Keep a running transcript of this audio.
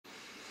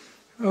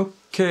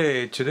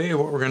Okay, today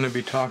what we're going to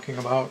be talking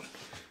about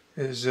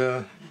is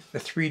the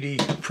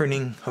 3D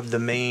printing of the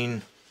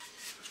main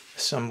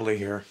assembly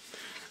here.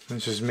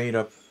 This is made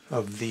up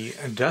of the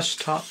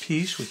desktop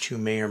piece, which you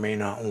may or may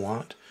not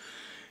want.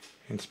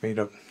 It's made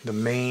up the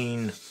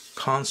main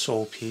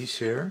console piece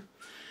here.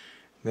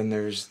 Then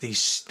there's these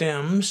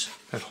stems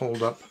that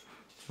hold up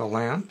the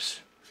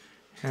lamps,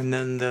 and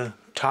then the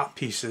top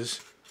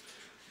pieces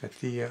that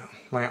the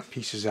lamp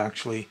pieces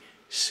actually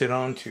sit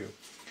onto.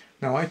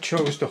 Now I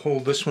chose to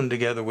hold this one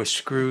together with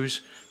screws.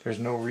 There's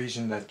no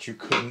reason that you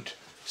couldn't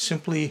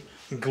simply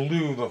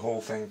glue the whole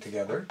thing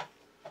together.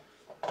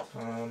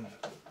 I'm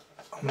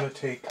going to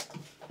take,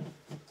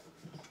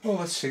 well,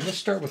 let's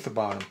start with the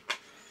bottom.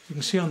 You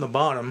can see on the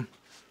bottom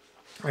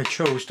I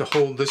chose to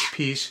hold this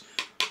piece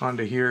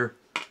onto here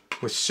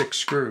with 6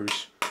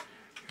 screws.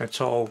 That's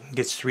all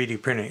gets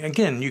 3D printing.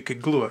 Again, you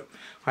could glue it.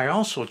 I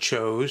also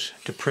chose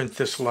to print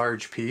this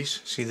large piece.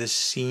 See this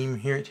seam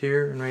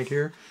here and right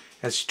here?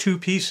 That's 2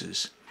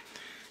 pieces,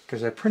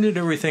 because I printed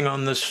everything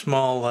on this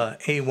small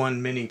A1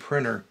 mini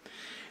printer,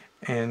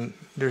 and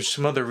there's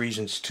some other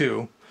reasons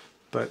too,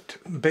 but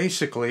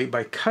basically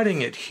by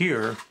cutting it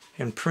here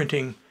and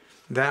printing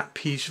that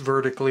piece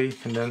vertically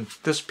and then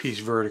this piece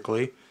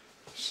vertically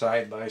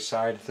side by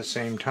side at the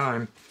same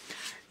time,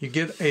 you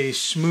get a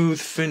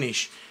smooth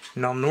finish.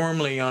 Now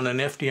normally on an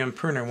FDM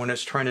printer, when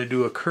it's trying to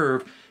do a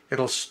curve,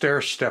 it'll stair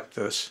step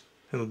this.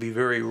 It'll be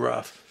very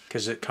rough.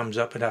 Because it comes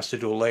up, it has to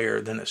do a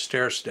layer, then it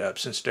stair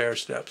steps and stair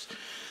steps.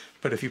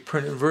 But if you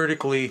print it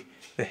vertically,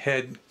 the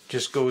head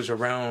just goes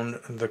around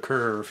the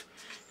curve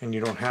and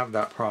you don't have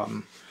that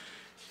problem.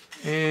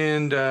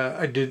 And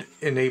I did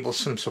enable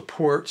some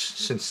supports,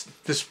 since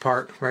this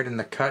part right in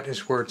the cut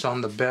is where it's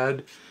on the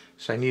bed,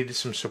 so I needed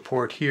some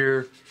support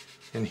here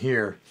and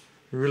here.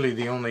 Really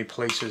the only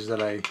places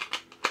that I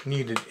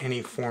needed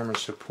any form of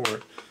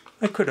support.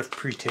 I could have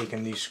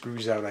pre-taken these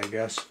screws out, I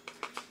guess.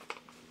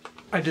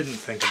 I didn't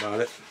think about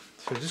it.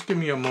 So just give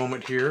me a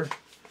moment here.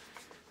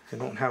 I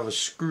don't have a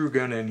screw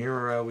gun in here,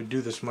 or I would do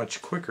this much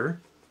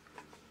quicker.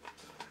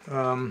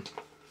 The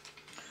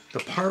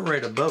part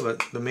right above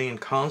it, the main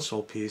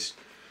console piece,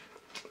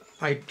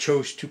 I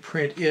chose to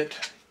print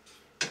it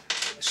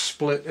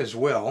split as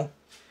well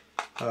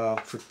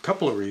for a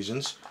couple of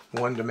reasons.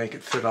 One, to make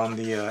it fit on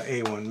the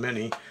A1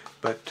 Mini,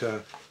 but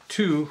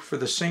 2, for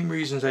the same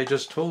reasons I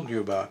just told you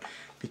about,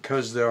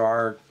 because there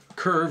are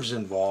curves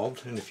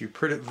involved, and if you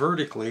print it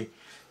vertically,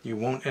 you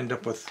won't end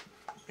up with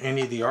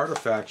any of the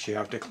artifacts you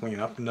have to clean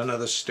up, none of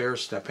the stair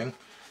stepping.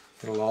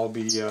 It'll all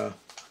be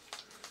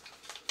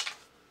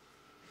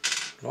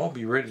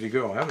ready to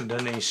go. I haven't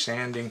done any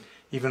sanding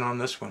even on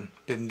this one.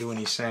 Didn't do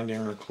any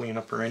sanding or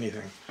cleanup or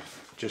anything.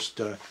 Just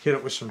hit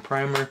it with some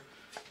primer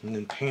and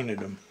then painted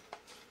them.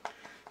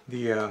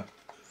 The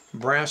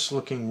brass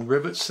looking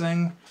rivets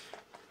thing,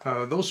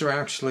 those are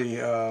actually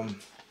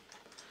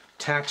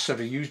tacks that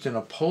are used in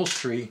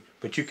upholstery,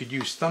 but you could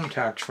use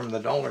thumbtacks from the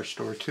dollar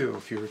store too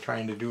if you were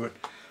trying to do it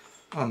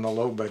on the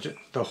low budget.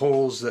 The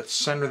holes that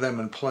center them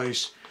in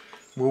place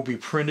will be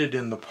printed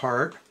in the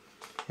part,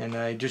 and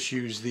I just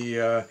used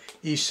the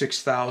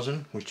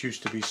E6000, which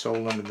used to be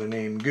sold under the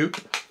name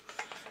Goop,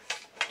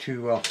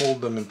 to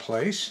hold them in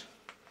place.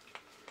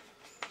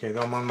 Okay,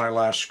 I'm on my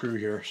last screw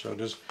here, so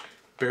just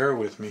bear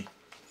with me.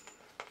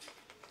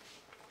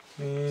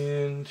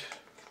 And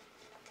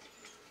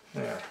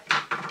there.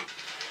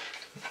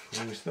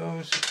 Use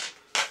those.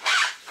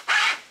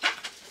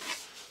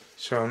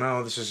 So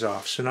now this is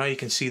off. So now you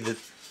can see the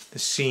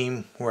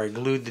seam where I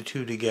glued the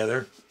 2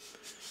 together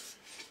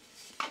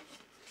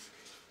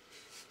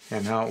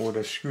and how it would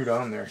have screwed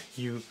on there.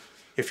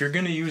 If you're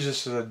going to use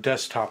this as a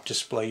desktop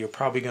display, you're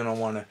probably going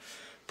to want to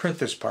print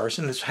this part.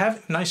 And it's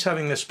nice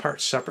having this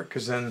part separate,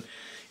 because then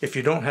if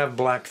you don't have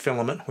black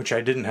filament, which I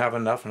didn't have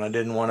enough and I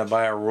didn't want to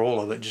buy a roll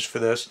of it just for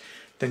this,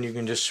 then you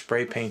can just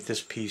spray paint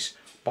this piece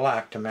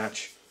black to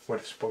match what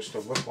it's supposed to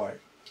look like.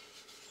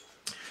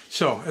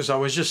 So, as I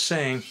was just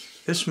saying,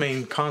 this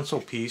main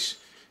console piece,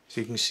 as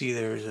you can see,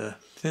 there's a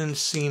thin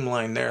seam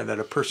line there that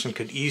a person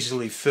could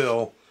easily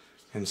fill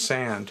and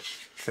sand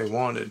if they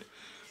wanted.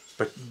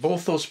 But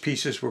both those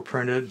pieces were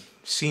printed,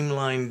 seam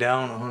line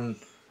down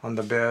on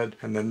the bed,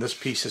 and then this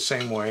piece the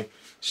same way,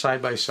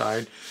 side by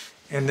side.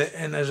 And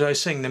as I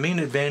was saying, the main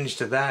advantage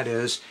to that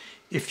is,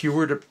 if you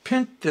were to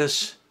print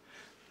this,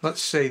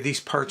 let's say these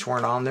parts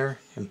weren't on there,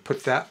 and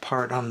put that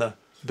part on the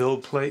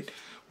build plate,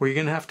 where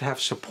you're going to have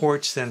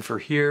supports then for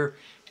here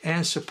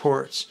and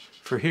supports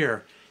for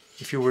here.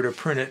 If you were to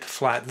print it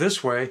flat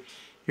this way,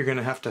 you're going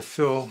to have to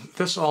fill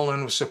this all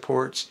in with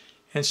supports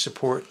and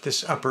support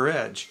this upper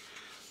edge.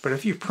 But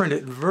if you print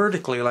it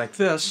vertically like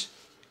this,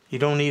 you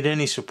don't need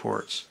any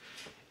supports.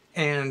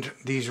 And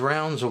these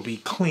rounds will be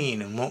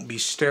clean and won't be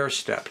stair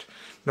stepped.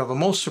 Now the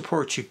most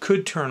supports you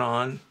could turn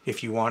on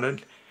if you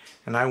wanted,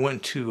 and I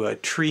went to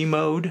tree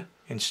mode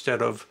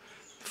instead of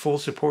full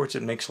supports.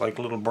 It makes like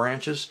little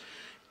branches.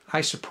 I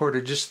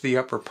supported just the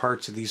upper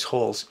parts of these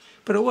holes,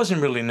 but it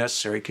wasn't really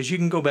necessary, because you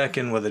can go back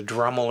in with a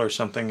Dremel or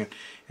something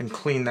and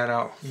clean that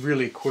out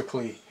really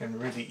quickly and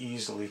really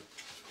easily.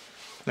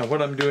 Now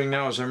what I'm doing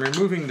now is I'm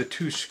removing the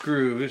 2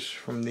 screws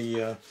from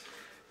the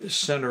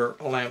center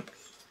lamp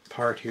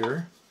part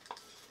here.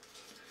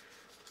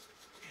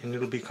 And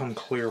it'll become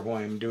clear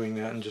why I'm doing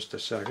that in just a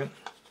second.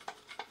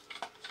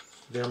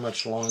 They're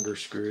much longer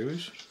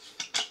screws.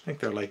 I think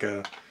they're like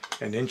an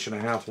 1.5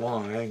 inches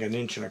long. I think 1.25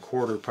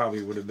 inches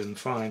probably would have been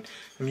fine.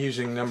 I'm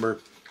using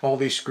all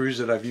these screws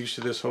that I've used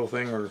to this whole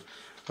thing are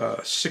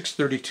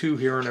 632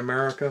 here in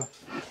America.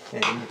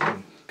 And you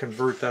can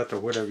convert that to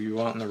whatever you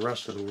want in the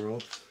rest of the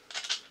world.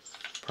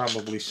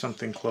 Probably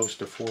something close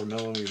to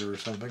 4mm or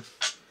something.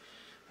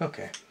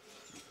 Okay.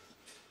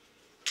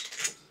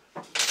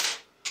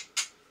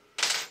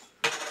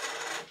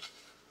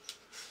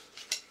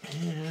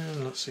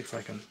 And let's see if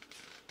I can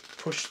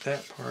push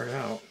that part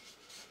out.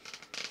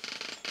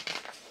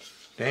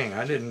 Dang,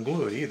 I didn't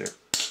glue it either.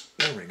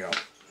 There we go.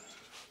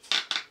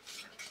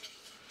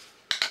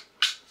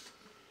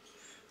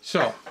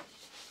 So,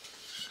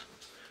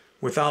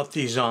 without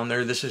these on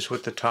there, this is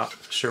what the top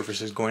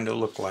surface is going to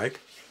look like.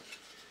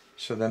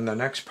 So then the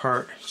next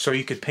part, so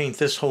you could paint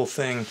this whole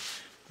thing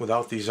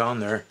without these on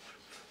there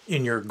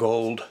in your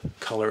gold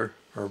color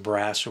or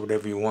brass or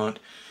whatever you want,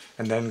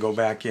 and then go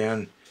back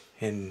in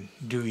and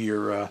do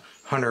your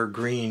hunter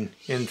green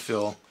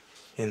infill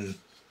in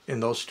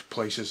those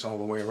places all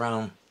the way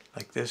around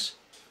like this.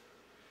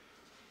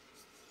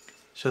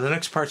 So the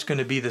next part's going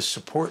to be the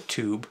support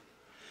tube,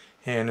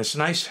 and it's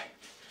nice.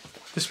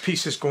 This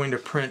piece is going to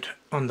print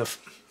on the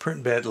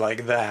print bed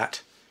like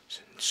that,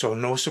 so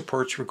no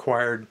supports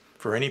required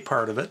for any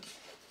part of it.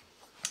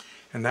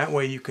 And that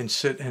way you can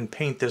sit and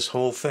paint this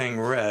whole thing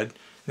red. In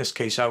this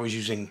case I was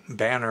using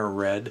Banner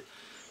Red,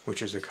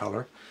 which is the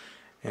color,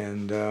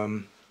 and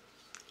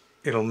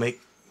it'll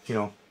make,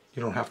 you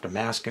don't have to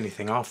mask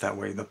anything off that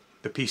way.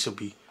 The piece will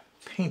be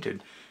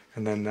painted,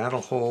 and then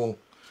that'll hole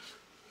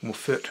will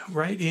fit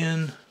right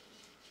in.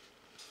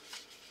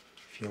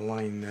 If you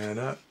line that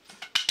up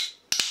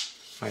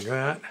like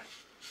that,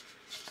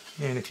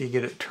 and if you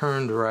get it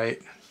turned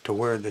right to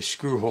where the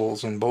screw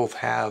holes in both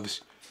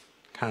halves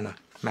kind of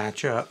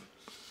match up,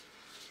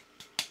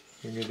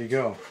 you're good to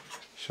go.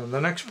 So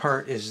the next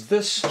part is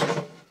this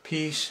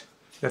piece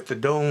that the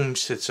dome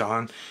sits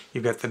on.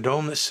 You've got the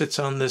dome that sits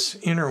on this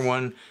inner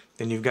one,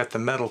 then you've got the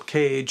metal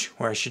cage,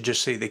 or I should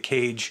just say the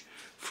cage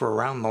for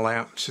around the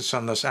lamp sits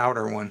on this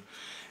outer one.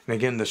 And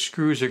again, the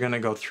screws are going to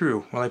go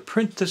through. Well, I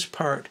print this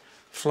part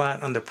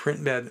flat on the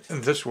print bed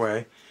this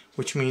way,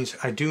 which means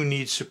I do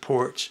need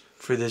supports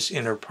for this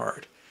inner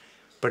part.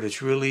 But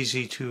it's real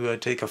easy to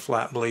take a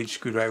flat blade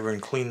screwdriver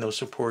and clean those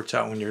supports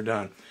out when you're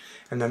done.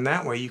 And then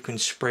that way you can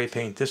spray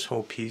paint this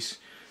whole piece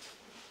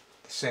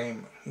the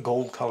same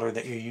gold color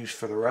that you use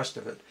for the rest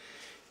of it.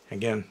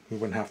 Again, you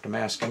wouldn't have to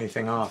mask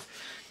anything off.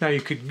 Now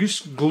you could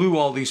just glue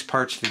all these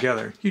parts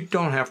together. You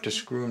don't have to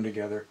screw them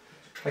together.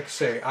 Like I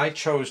say, I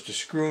chose to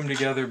screw them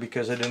together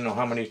because I didn't know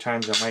how many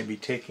times I might be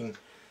taking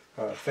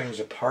things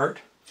apart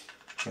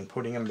and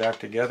putting them back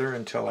together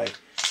until I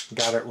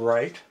got it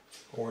right,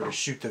 or to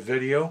shoot the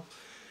video.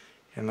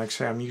 And like I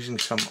say, I'm using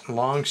some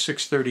long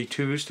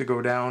 632s to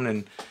go down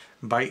and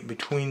bite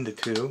between the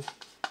two.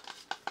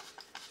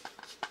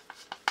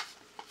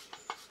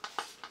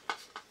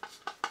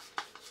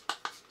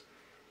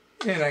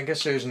 And I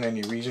guess there isn't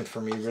any reason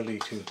for me really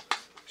to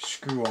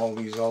screw all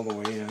these all the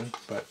way in,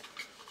 but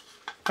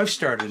I've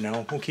started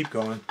now. We'll keep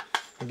going.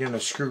 Again, a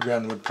screw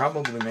gun would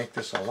probably make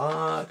this a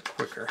lot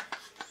quicker.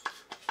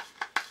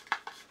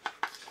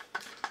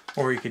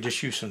 Or you could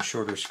just use some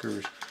shorter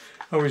screws.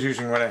 I was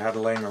using what I had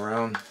laying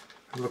around.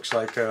 It looks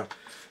like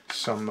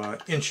some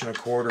 1.25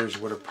 inches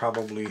would have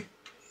probably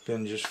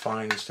been just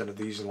fine instead of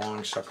these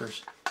long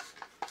suckers.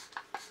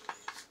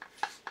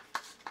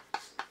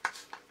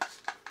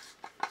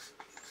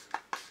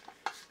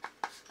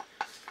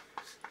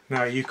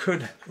 Now you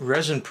could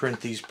resin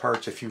print these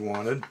parts if you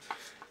wanted.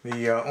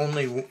 The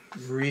only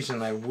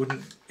reason I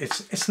wouldn't,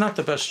 it's not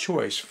the best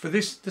choice. For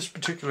this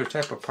particular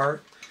type of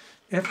part,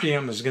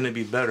 FDM is going to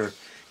be better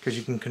because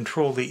you can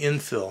control the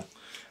infill.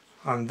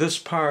 On this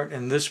part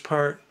and this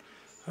part,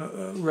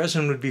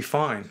 resin would be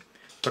fine.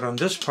 But on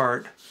this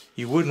part,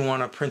 you wouldn't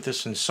want to print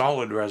this in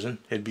solid resin.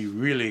 It'd be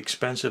really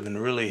expensive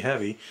and really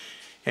heavy.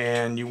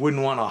 And you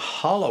wouldn't want to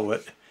hollow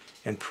it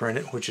and print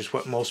it, which is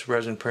what most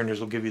resin printers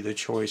will give you the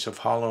choice of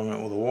hollowing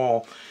it with a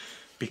wall,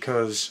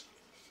 because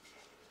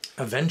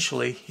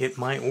eventually it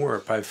might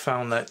warp. I've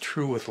found that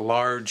true with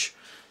large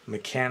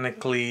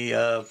mechanically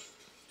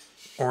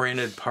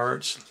oriented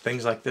parts,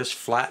 things like this,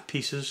 flat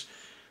pieces.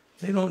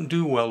 They don't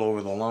do well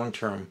over the long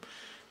term,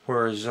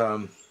 whereas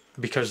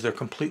because they're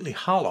completely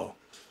hollow.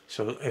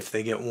 So if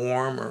they get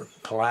warm or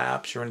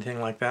collapse or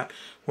anything like that,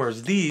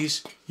 whereas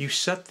these, you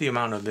set the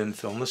amount of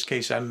infill. In this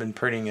case, I've been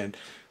printing it,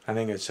 I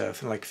think it's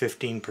like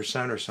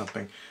 15% or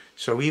something.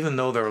 So even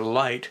though they're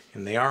light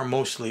and they are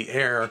mostly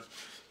air,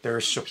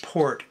 there's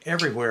support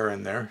everywhere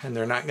in there, and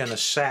they're not going to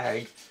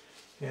sag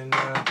and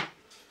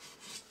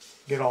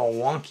get all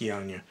wonky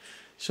on you.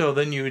 So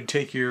then you would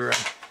take your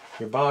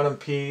bottom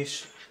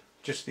piece,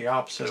 just the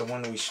opposite of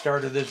when we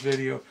started this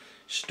video,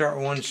 start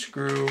one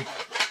screw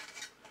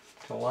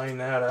to line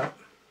that up,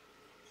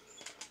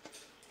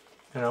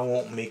 and I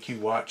won't make you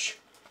watch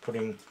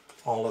putting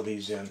all of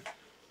these in,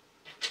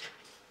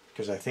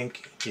 because I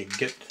think you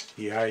get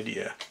the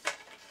idea.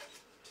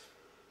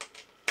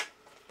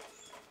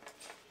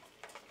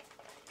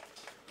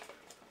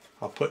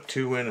 I'll put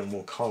 2 in and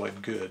we'll call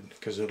it good,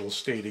 because it'll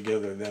stay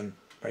together then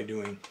by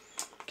doing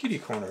kitty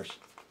corners.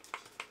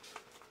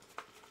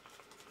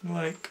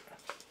 Like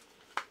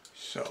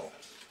so.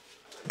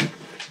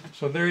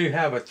 So there you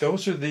have it.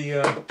 Those are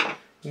the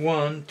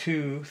 1,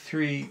 2,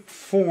 3,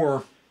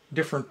 4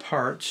 different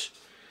parts.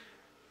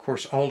 Of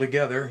course, all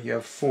together you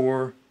have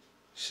 4,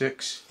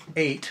 6,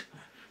 8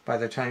 by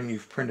the time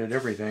you've printed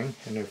everything.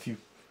 And if you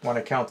want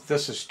to count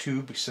this as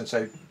 2, since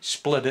I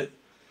split it,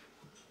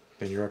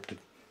 then you're up to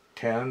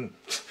 10.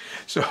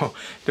 So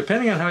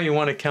depending on how you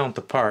want to count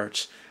the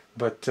parts,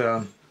 but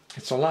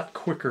it's a lot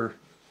quicker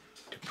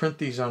to print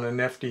these on an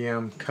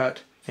FDM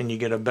cut, and you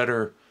get a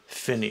better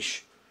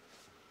finish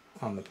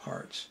on the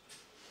parts.